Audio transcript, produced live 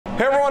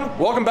Hey everyone,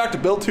 welcome back to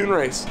Build Tune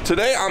Race.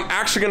 Today I'm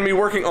actually going to be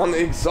working on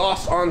the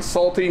exhaust on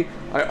Salty.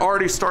 I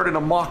already started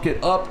to mock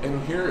it up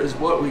and here is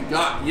what we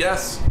got.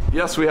 Yes,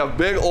 we have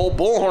big old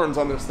bullhorns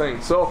on this thing.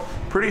 So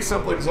pretty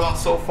simple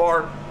exhaust so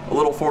far. A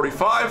little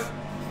 45,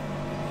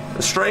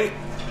 a straight,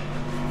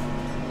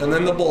 and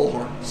then the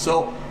bullhorn.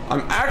 So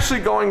I'm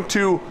actually going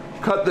to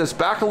cut this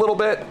back a little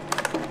bit,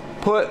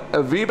 put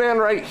a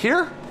V-band right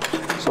here.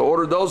 So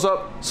ordered those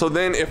up. So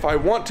then if I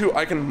want to,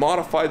 I can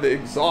modify the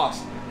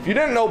exhaust. If you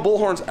didn't know,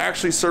 bullhorns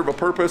actually serve a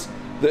purpose.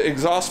 The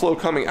exhaust flow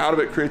coming out of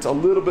it creates a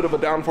little bit of a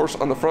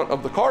downforce on the front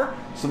of the car,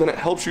 so then it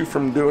helps you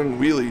from doing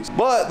wheelies.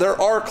 But there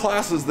are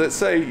classes that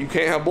say you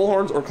can't have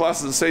bullhorns, or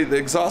classes that say the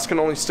exhaust can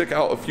only stick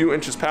out a few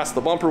inches past the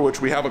bumper,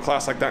 which we have a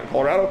class like that in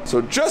Colorado.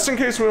 So just in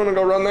case we want to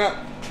go run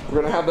that,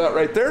 we're gonna have that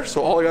right there.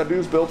 So all I gotta do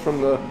is build from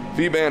the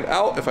V-band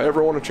out if I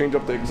ever want to change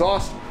up the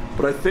exhaust.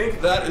 But I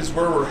think that is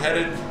where we're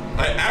headed.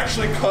 I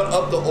actually cut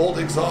up the old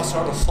exhaust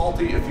on a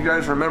Salty. If you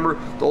guys remember,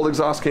 the old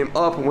exhaust came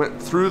up and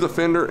went through the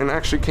fender and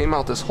actually came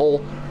out this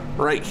hole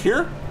right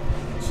here.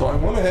 So I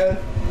went ahead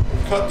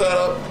and cut that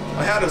up.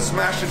 I had to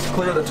smash it to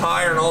clear the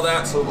tire and all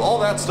that, so all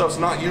that stuff's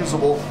not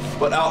usable,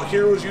 but out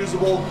here was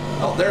usable,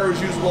 out there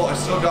was usable. I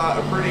still got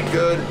a pretty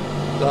good,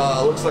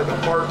 looks like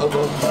a part of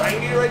a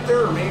 90 right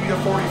there, or maybe a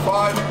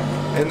 45.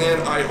 And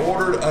then I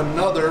ordered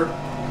another.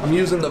 I'm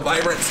using the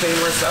Vibrant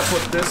Stainless. That's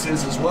what this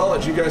is as well.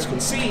 As you guys can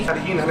see, had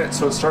heat in it,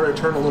 so it started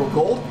to turn a little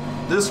gold.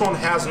 This one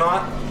has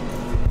not,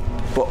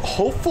 but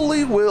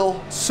hopefully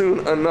will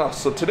soon enough.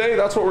 So today,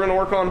 that's what we're gonna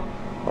work on.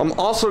 I'm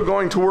also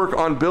going to work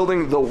on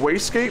building the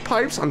wastegate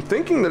pipes. I'm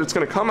thinking that it's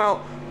gonna come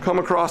out, come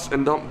across,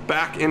 and dump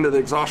back into the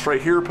exhaust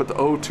right here, put the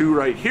O2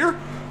 right here,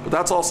 but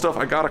that's all stuff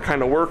I gotta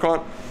kind of work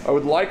on. I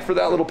would like for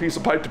that little piece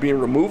of pipe to be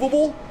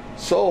removable,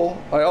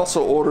 so I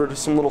also ordered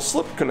some little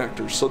slip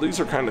connectors. So these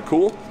are kind of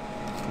cool.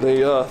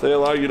 They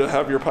allow you to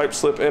have your pipe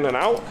slip in and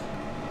out.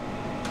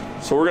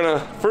 So we're gonna,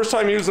 first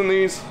time using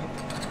these,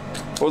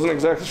 wasn't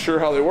exactly sure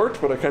how they worked,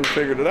 but I kind of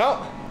figured it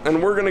out.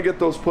 And we're gonna get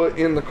those put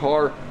in the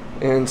car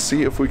and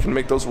see if we can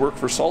make those work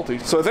for Salty.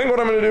 So I think what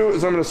I'm gonna do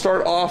is I'm gonna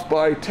start off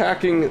by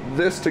tacking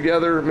this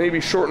together,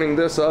 maybe shortening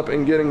this up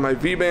and getting my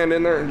V-band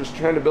in there and just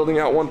trying to building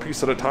out one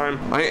piece at a time.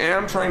 I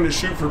am trying to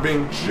shoot for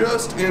being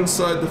just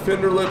inside the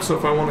fender lip, so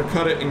if I wanna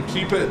cut it and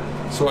keep it,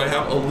 so I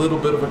have a little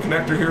bit of a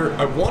connector here.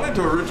 I wanted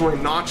to originally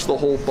notch the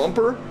whole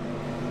bumper,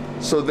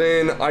 so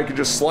then I could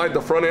just slide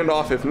the front end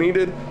off if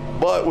needed.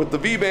 But with the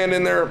V-band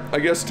in there, I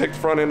guess to take the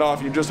front end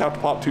off, you just have to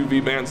pop 2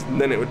 V-bands and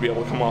then it would be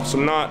able to come off. So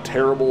not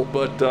terrible,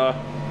 but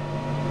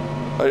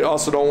I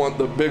also don't want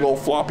the big old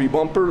floppy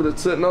bumper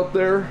that's sitting up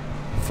there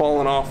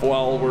falling off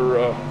while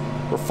we're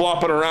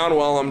flopping around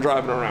while I'm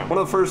driving around. One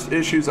of the first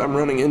issues I'm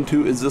running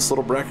into is this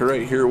little bracket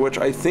right here, which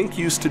I think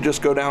used to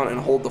just go down and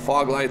hold the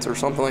fog lights or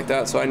something like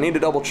that. So I need to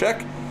double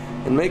check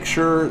and make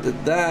sure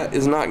that that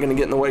is not gonna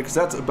get in the way, because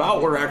that's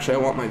about where actually I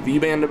want my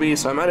V-band to be.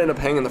 So I might end up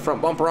hanging the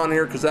front bumper on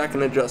here, because that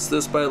can adjust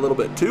this by a little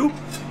bit too,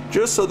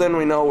 just so then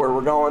we know where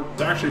we're going.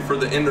 It's actually for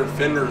the inner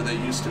fender that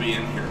used to be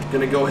in here.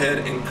 Gonna go ahead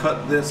and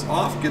cut this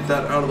off, get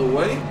that out of the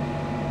way.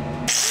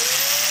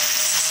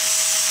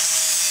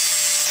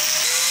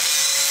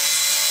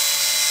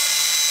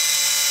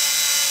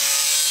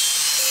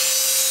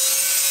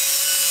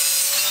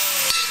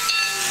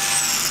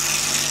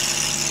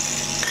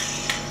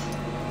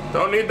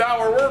 Don't need that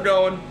where we're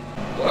going.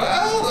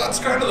 Well, that's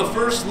kind of the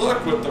first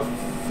look with the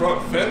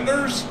front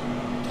fenders,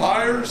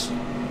 tires,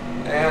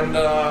 and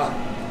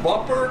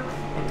bumper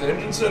with the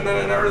engine sitting in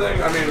it and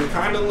everything. I mean, we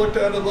kind of looked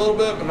at it a little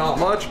bit, but not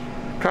much.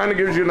 Kind of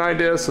gives you an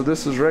idea. So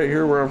this is right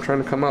here where I'm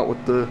trying to come out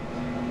with the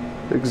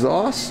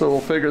exhaust. So we'll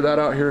figure that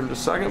out here in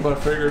just a second, but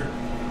I figured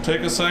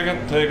take a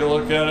second, take a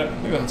look at it. I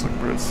think that's looking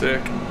pretty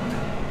sick.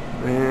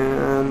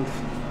 And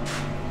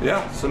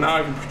yeah, so now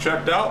I can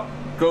project out,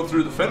 go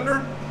through the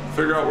fender,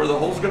 figure out where the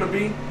hole's gonna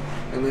be,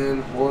 and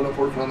then we'll end up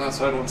working on that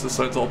side once this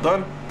side's all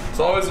done. It's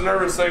always a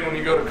nervous thing when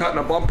you go to cutting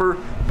a bumper,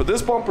 but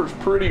this bumper's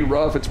pretty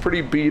rough. It's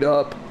pretty beat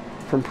up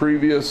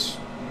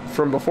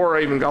from before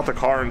I even got the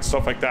car and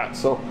stuff like that.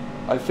 So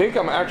I think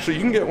I'm actually,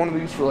 you can get one of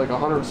these for like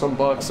 100 some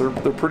bucks. They're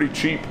pretty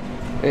cheap,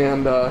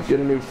 and get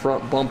a new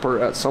front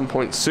bumper at some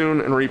point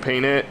soon and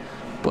repaint it.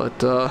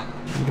 But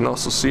you can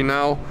also see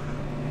now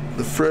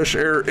the fresh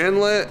air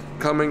inlet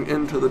coming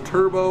into the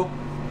turbo.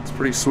 It's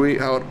pretty sweet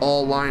how it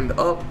all lined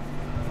up.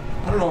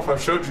 I don't know if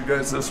I've showed you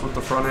guys this with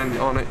the front end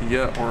on it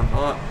yet or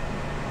not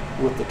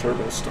with the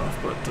turbo stuff,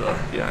 but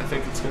yeah, I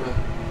think it's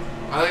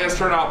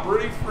turned out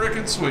pretty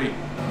freaking sweet.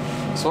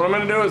 So what I'm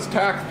gonna do is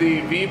tack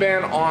the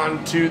V-band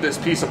onto this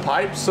piece of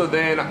pipe, so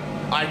then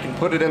I can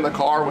put it in the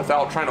car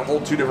without trying to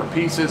hold 2 different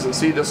pieces, and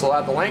see, this will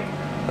add the length.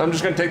 I'm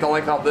just gonna take the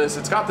length off this.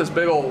 It's got this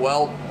big old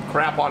weld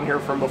crap on here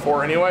from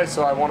before anyway,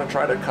 so I wanna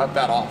try to cut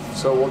that off.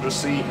 So we'll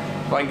just see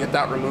if I can get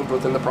that removed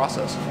within the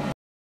process.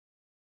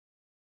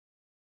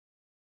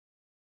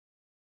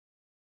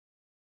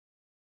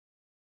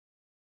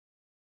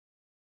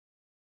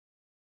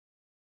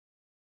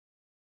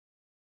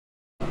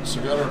 So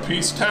we got our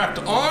piece tacked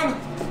on.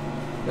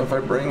 If I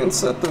bring and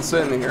set this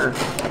in here,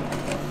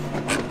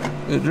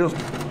 it just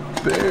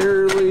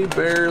barely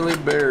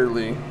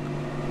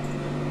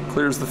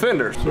clears the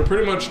fender. So I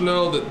pretty much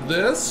know that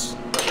this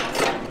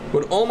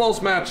would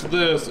almost match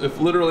this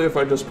if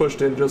I just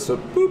pushed in just a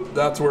boop,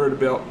 that's where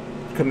it'd about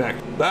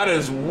connect. That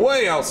is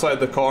way outside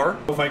the car.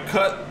 If I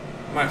cut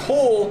my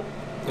hole,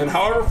 and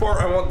however far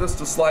I want this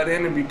to slide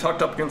in and be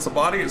tucked up against the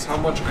body is how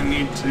much I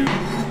need to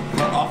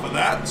cut off of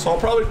that. So I'll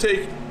probably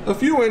take a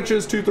few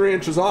inches, 2-3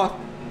 inches off,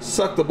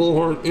 suck the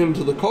bullhorn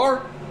into the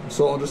car.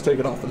 So I'll just take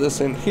it off of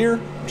this end here,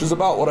 which is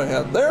about what I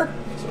had there.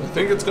 So I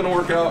think it's gonna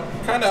work out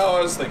kind of how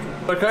I was thinking.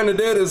 What I kind of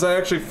did is I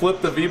actually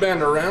flipped the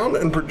V-band around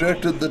and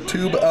projected the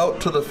tube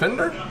out to the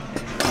fender.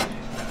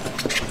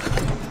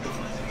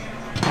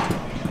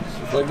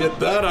 If I get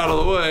that out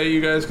of the way,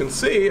 you guys can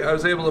see I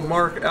was able to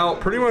mark out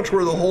pretty much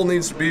where the hole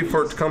needs to be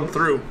for it to come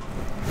through.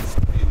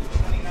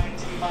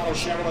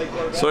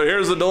 So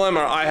here's the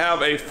dilemma. I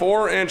have a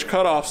 4-inch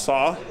cutoff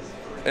saw,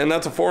 and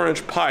that's a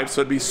 4-inch pipe,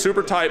 so it'd be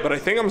super tight, but I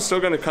think I'm still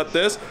gonna cut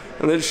this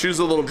and then just use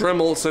a little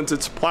Dremel since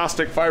it's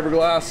plastic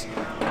fiberglass.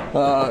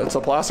 It's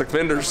a plastic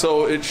fender,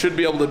 so it should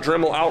be able to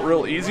Dremel out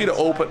real easy to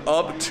open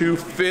up to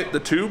fit the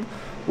tube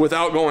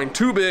without going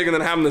too big and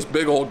then having this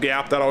big old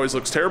gap that always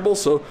looks terrible.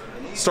 So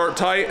start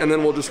tight and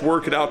then we'll just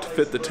work it out to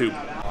fit the tube.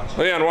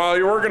 Yeah, and while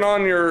you're working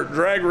on your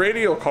drag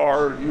radial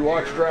car, you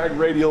watch drag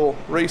radial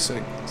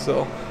racing.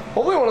 So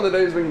hopefully one of the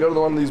days we can go to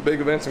one of these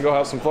big events and go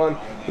have some fun.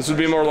 This would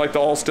be more like the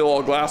all steel,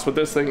 all glass, but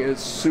this thing is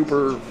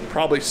super,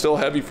 probably still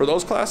heavy for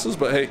those classes,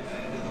 but hey,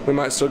 we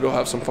might still go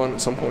have some fun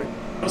at some point.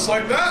 Just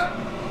like that,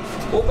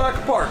 pull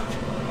back apart.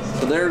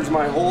 So there's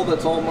my hole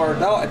that's all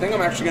marked out. I think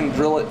I'm actually gonna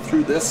drill it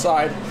through this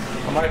side.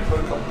 I might put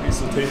a couple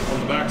pieces of tape on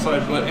the back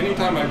side, but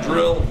anytime I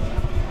drill,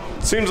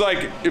 it seems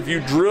like if you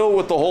drill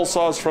with the hole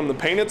saws from the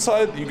painted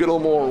side, you get a little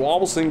more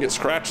wobble, so you can get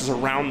scratches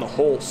around the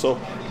hole. So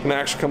I'm gonna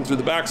actually come through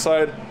the back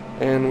side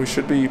and we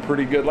should be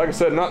pretty good. Like I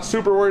said, not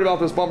super worried about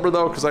this bumper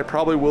though, because I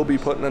probably will be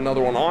putting another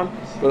one on,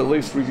 but at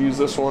least we've used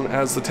this one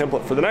as the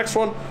template for the next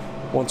one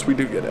once we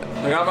do get it.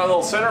 I got my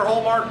little center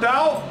hole marked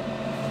out.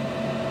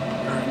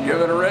 Give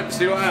it a rip,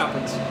 see what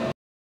happens.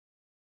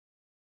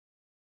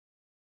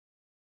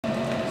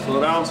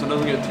 Slow down so it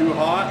doesn't get too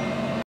hot.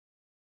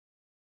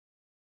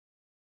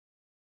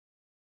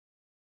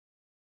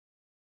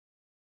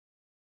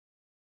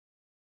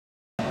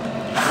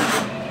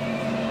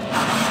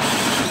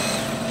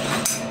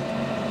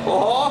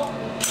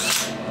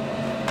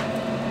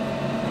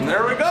 And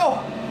there we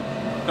go.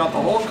 Got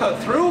the hole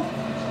cut through.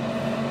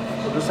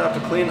 We'll just have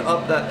to clean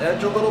up that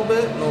edge a little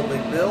bit. No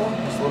big deal.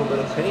 Just a little bit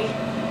of paint.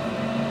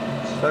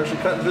 So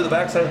actually cutting through the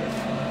backside,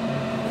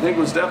 I think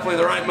was definitely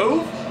the right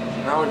move.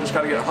 Now we just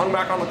got to get it hung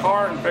back on the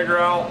car and figure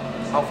out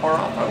how far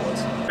off I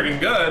was. Pretty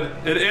good.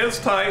 It is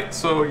tight,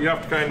 so you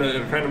have to kind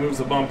of moves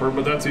the bumper,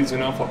 but that's easy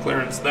enough. I'll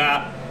clearance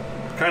that.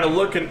 Kind of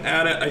looking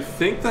at it, I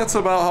think that's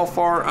about how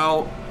far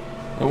out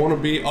I want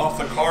to be off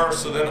the car,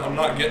 so then I'm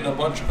not getting a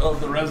bunch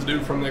of the residue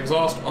from the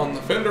exhaust on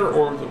the fender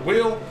or the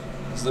wheel,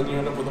 because then you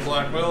end up with a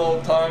black wheel all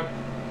the time.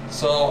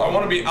 So I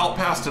want to be out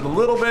past it a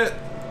little bit.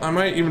 I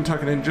might even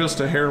tuck it in just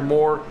a hair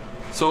more.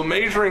 So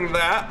measuring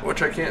that,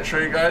 which I can't show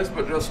you guys,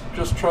 but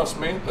just trust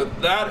me,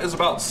 that is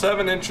about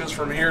 7 inches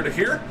from here to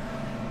here.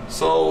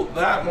 So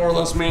that more or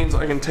less means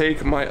I can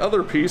take my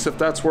other piece, if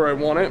that's where I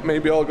want it.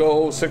 Maybe I'll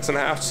go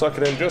 6.5, suck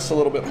it in just a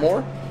little bit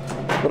more.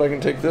 But I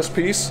can take this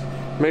piece,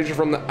 measure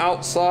from the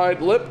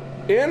outside lip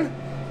in,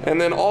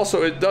 and then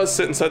also it does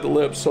sit inside the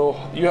lip,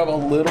 so you have a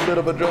little bit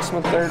of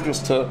adjustment there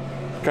just to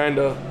kind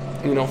of,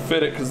 you know,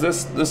 fit it, because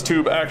this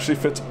tube actually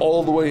fits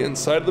all the way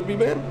inside the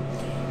V-band.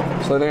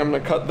 So I think I'm gonna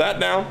cut that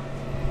down,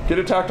 get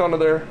it tacked onto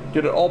there,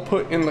 get it all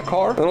put in the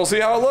car, and we'll see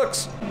how it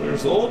looks.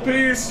 There's the old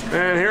piece,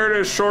 and here it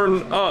is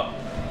shortened up.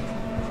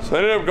 So I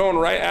ended up going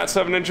right at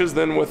 7 inches,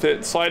 then with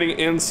it sliding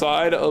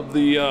inside of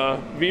the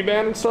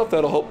V-band and stuff,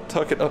 that'll help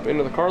tuck it up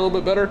into the car a little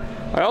bit better.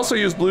 I also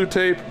used blue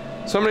tape.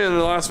 Somebody in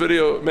the last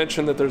video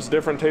mentioned that there's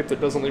different tape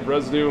that doesn't leave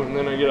residue, and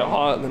then I get it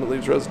hot and then it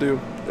leaves residue.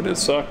 It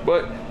does suck,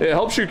 but it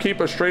helps you keep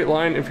a straight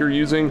line if you're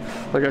using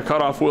like a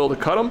cutoff wheel to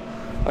cut them.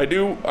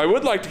 I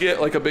would like to get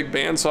like a big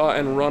bandsaw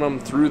and run them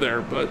through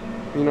there, but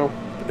you know,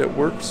 it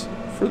works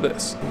for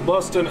this.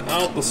 Busting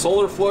out the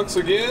solar flux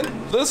again.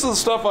 This is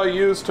stuff I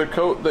use to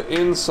coat the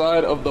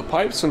inside of the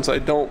pipe since I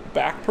don't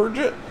back purge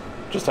it.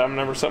 Just haven't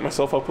ever set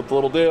myself up with the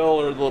little dill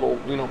or the little,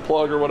 you know,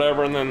 plug or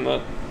whatever, and then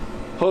the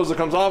hose that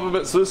comes off of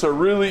it. So this is a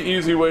really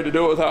easy way to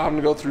do it without having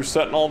to go through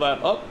setting all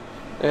that up.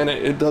 And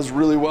it does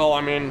really well.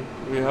 I mean,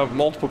 we have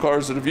multiple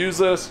cars that have used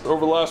this over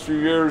the last few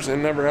years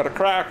and never had a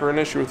crack or an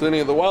issue with any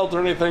of the welds or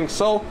anything.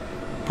 So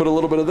put a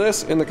little bit of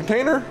this in the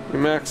container. We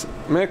mix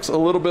a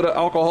little bit of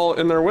alcohol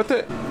in there with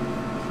it.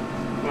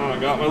 Now I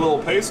got my little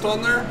paste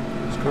on there.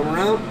 Just come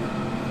around,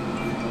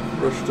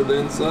 brush to the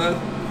inside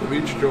of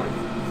each joint.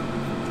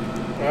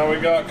 Now we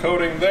got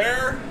coating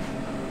there,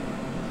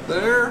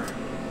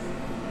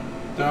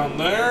 down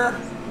there.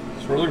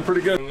 So we're looking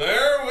pretty good. And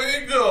there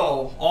we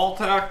go. All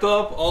tacked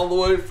up all the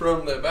way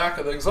from the back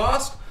of the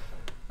exhaust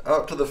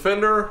out to the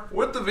fender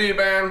with the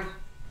V-band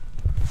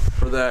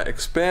for that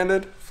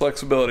expanded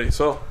flexibility.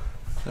 So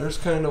there's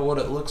kind of what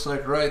it looks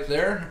like right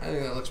there. I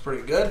think that looks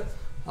pretty good.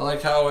 I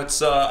like how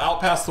it's out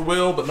past the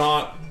wheel, but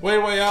not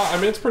way out. I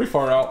mean, it's pretty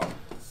far out,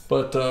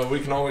 but we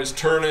can always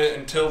turn it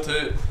and tilt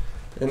it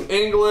and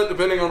angle it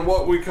depending on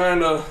what we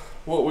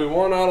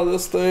want out of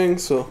this thing.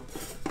 So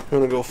I'm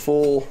gonna go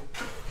full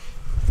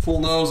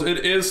nose.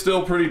 It is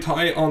still pretty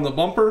tight on the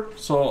bumper,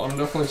 so I'm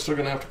definitely still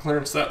gonna have to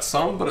clearance that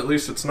some, but at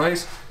least it's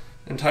nice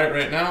and tight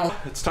right now.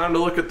 It's time to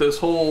look at this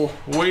whole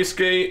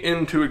wastegate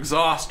into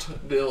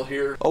exhaust deal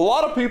here. A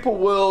lot of people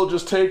will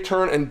just take,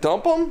 turn, and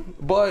dump them,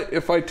 but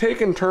if I take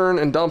and turn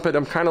and dump it,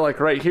 I'm kind of like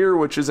right here,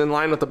 which is in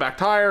line with the back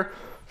tire.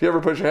 If you ever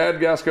push a head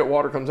gasket,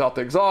 water comes out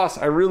the exhaust.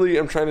 I really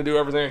am trying to do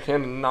everything I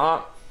can to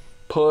not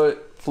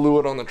put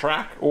fluid on the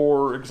track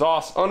or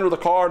exhaust under the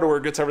car to where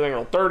it gets everything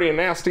real dirty and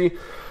nasty.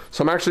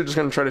 So I'm actually just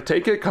gonna try to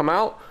take it, come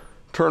out,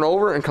 turn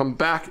over, and come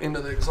back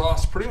into the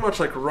exhaust pretty much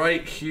like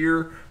right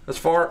here, as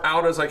far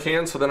out as I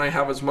can, so then I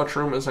have as much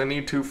room as I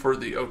need to for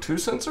the O2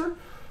 sensor.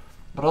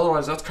 But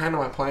otherwise, that's kind of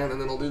my plan, and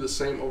then I'll do the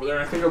same over there.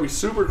 I think it'll be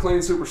super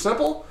clean, super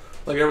simple,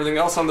 like everything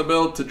else on the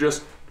build, to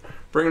just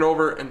bring it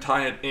over and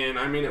tie it in.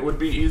 I mean, it would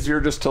be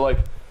easier just to like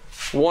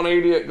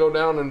 180 it, go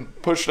down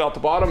and push it out the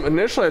bottom.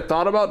 Initially, I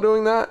thought about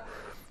doing that.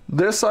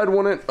 This side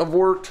wouldn't have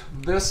worked.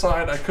 This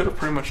side, I could have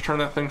pretty much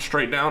turned that thing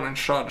straight down and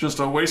shot just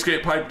a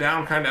wastegate pipe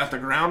down kind of at the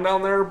ground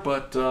down there,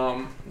 but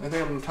I think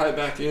I'm gonna tie it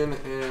back in,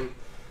 and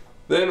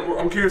then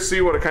I'm curious to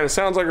see what it kind of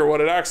sounds like or what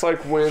it acts like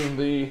when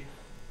the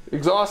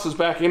exhaust is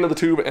back into the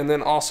tube, and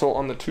then also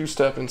on the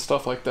two-step and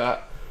stuff like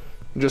that.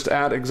 Just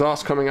add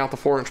exhaust coming out the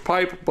 4-inch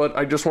pipe, but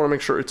I just want to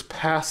make sure it's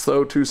past the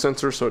O2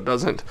 sensor so it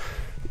doesn't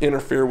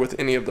interfere with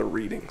any of the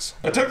readings.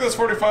 I took this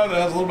 45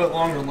 that has a little bit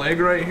longer leg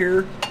right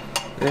here,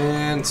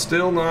 and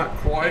still not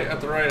quite at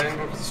the right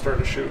angle because it's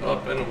starting to shoot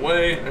up and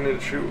away. I need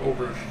to shoot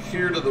over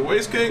here to the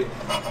wastegate,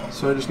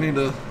 so I just need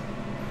to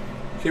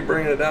keep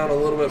bringing it down a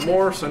little bit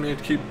more. So I need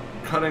to keep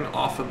cutting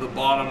off of the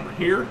bottom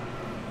here,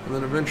 and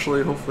then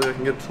eventually hopefully I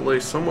can get to lay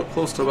somewhat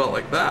close to about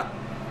like that,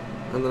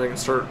 and then I can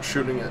start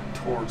shooting it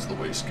towards the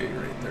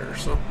wastegate right there.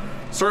 So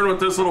starting with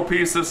this little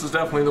piece, this is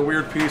definitely the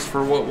weird piece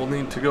for what we'll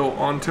need to go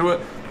onto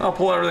it. I'll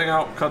pull everything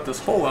out, cut this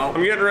hole out.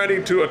 I'm getting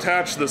ready to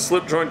attach the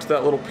slip joint to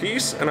that little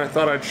piece, and I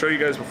thought I'd show you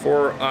guys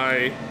before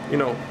I,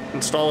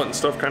 install it and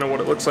stuff, kind of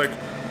what it looks like.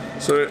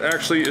 So it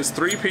actually is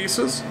 3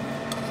 pieces.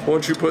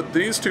 Once you put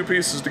these 2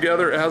 pieces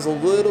together, it has a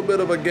little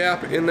bit of a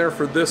gap in there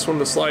for this one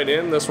to slide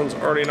in. This one's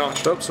already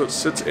notched up, so it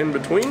sits in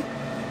between.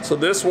 So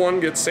this one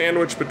gets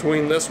sandwiched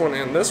between this one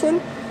and this one.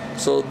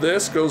 So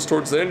this goes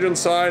towards the engine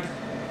side,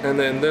 and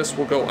then this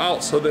will go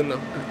out, so then the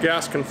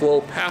gas can flow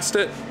past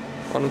it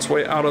on its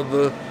way out of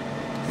the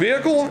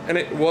vehicle, and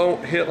it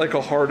won't hit like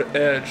a hard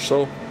edge.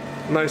 So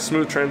nice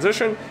smooth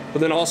transition. But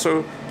then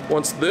also,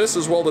 once this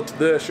is welded to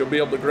this, you'll be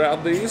able to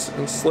grab these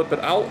and slip it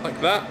out like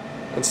that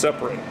and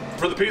separate.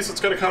 For the piece that's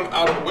going to come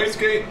out of the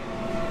wastegate,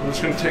 I'm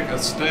just going to take a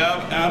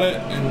stab at it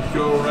and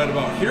go right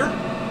about here.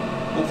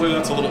 Hopefully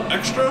that's a little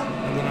extra,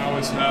 and then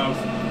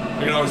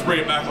I can always bring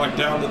it back like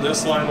down to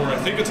this line where I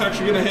think it's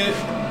actually going to hit,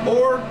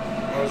 or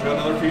I always got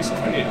another piece if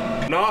I need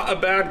it. Not a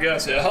bad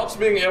guess. It helps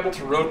being able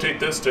to rotate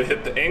this to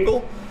hit the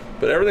angle,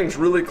 but everything's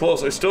really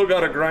close. I still got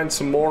to grind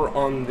some more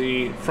on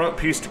the front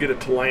piece to get it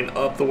to line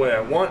up the way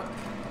I want,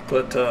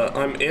 but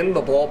I'm in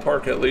the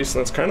ballpark at least,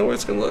 and that's kind of the way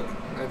it's going to look.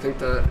 I think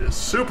that is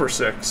super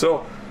sick.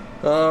 So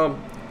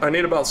I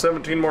need about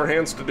 17 more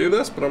hands to do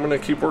this, but I'm going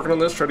to keep working on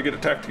this, try to get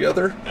it tacked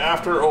together.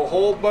 After a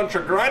whole bunch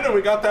of grinding,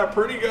 we got that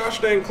pretty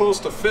gosh dang close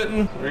to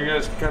fitting. You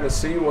guys can kind of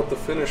see what the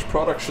finished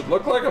product should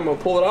look like. I'm going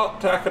to pull it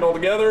out, tack it all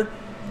together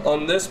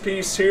on this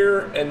piece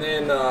here, and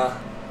then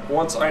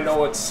once I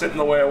know it's sitting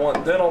the way I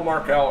want, then I'll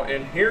mark out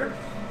in here,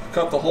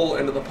 cut the hole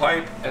into the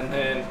pipe, and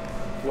then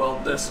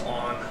weld this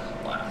on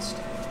last.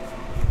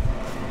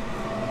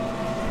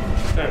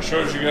 Kind of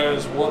shows you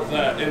guys what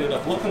that ended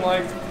up looking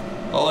like.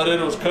 All I did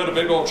was cut a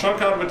big old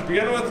chunk out of it to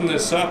begin with, and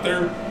just sat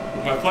there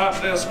with my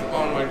flap disc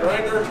on my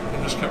grinder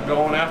and just kept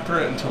going after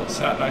it until it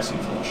sat nice and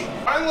flush.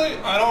 Finally,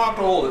 I don't have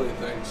to hold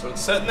anything, so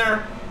it's sitting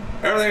there.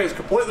 Everything is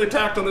completely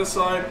tacked on this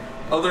side,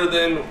 other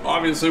than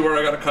obviously where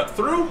I got to cut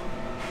through.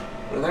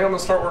 I think I'm gonna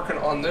start working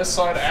on this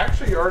side. I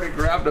actually already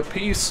grabbed a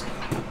piece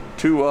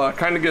to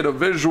kind of get a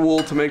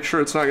visual to make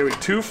sure it's not gonna be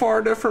too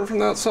far different from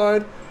that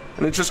side,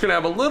 and it's just gonna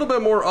have a little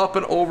bit more up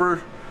and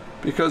over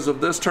because of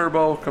this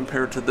turbo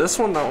compared to this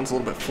one. That one's a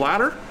little bit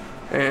flatter,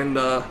 and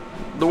the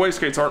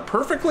wastegates aren't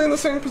perfectly in the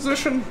same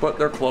position, but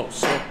they're close.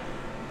 So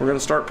we're gonna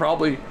start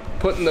probably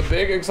putting the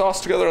big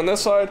exhaust together on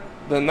this side,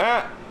 then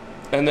that,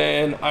 and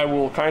then I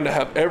will kind of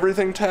have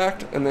everything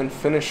tacked and then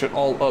finish it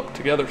all up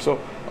together. So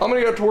I'm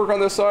gonna get to work on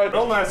this side.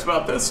 Real nice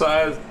about this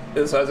side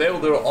is I was able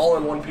to do it all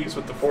in one piece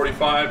with the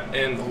 45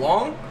 and the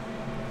long,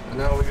 and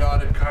now we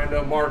got it kind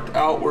of marked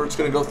out where it's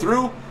gonna go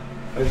through.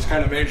 I just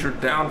kind of measured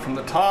down from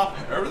the top.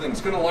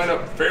 Everything's going to line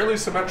up fairly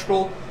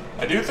symmetrical.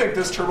 I do think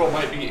this turbo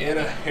might be in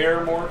a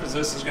hair more because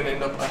this is going to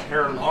end up a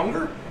hair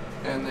longer,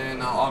 and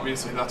then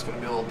obviously that's going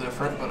to be a little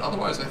different, but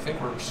otherwise I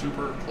think we're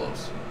super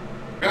close.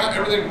 Got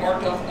everything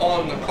marked up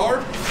on the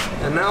card,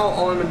 and now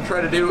all I'm going to try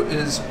to do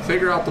is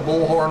figure out the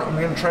bullhorn. I'm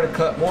going to try to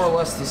cut more or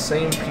less the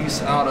same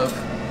piece out of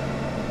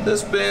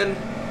this bin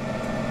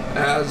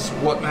as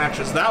what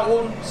matches that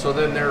one, so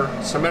then they're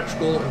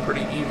symmetrical and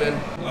pretty even.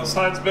 That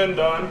side's been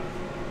done.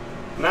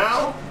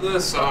 Now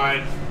this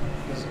side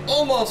is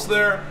almost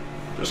there.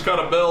 Just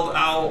gotta build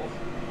out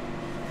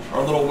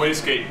our little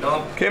wastegate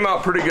dump. Came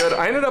out pretty good.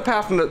 I ended up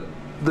having to,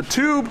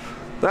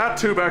 that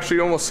tube actually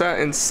almost sat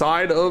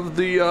inside of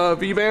the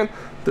V-van.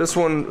 This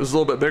one is a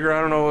little bit bigger. I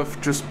don't know if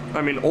just,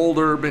 I mean,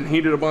 older, been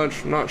heated a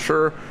bunch, not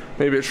sure.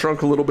 Maybe it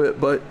shrunk a little bit,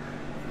 but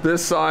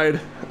this side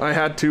I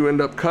had to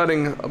end up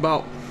cutting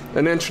about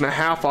 1.5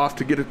 inches off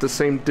to get it the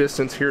same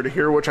distance here to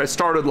here, which I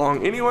started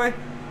long anyway,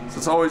 so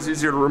it's always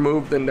easier to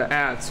remove than to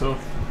add. So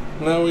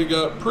now we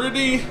got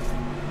pretty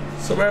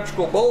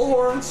symmetrical bull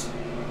horns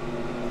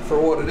for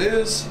what it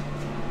is.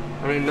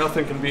 I mean,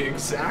 nothing can be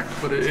exact,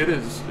 but it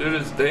is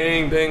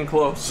dang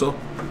close. So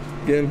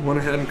again, went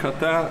ahead and cut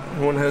that.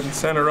 Went ahead and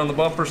sanded around the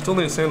bumper. Still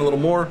need to sand a little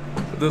more,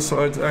 but this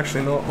side's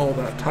actually not all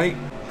that tight.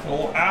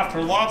 Well,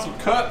 after lots of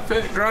cut,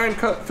 fit,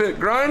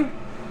 grind,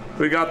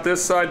 we got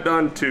this side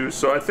done too.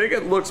 So I think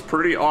it looks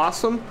pretty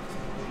awesome.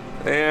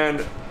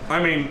 And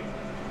I mean,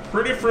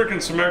 pretty freaking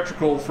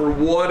symmetrical for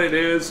what it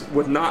is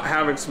with not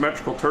having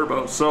symmetrical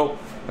turbos. So,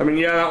 I mean,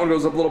 yeah, that one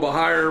goes up a little bit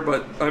higher,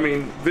 but I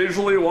mean,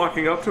 visually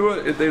walking up to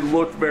it, they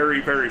look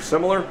very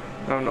similar.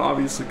 And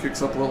obviously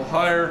kicks up a little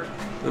higher.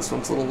 This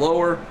one's a little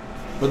lower.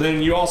 But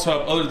then you also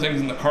have other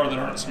things in the car that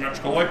aren't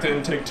symmetrical, like the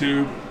intake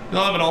tube.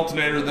 You'll have an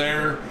alternator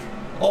there,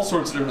 all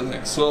sorts of different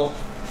things. So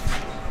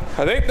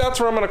I think that's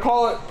where I'm gonna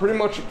call it. Pretty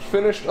much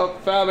finished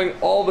up fabbing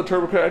all the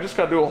turbo kit. I just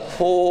gotta do a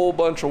whole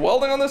bunch of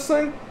welding on this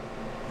thing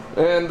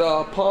and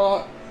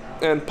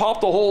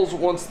pop the holes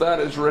once that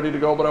is ready to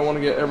go. But I want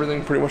to get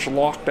everything pretty much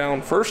locked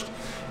down first,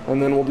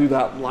 and then we'll do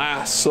that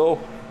last. So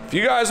if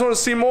you guys want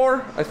to see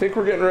more, I think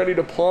we're getting ready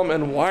to plumb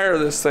and wire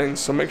this thing.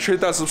 So make sure you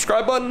hit that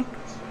subscribe button,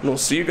 and we'll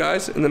see you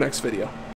guys in the next video.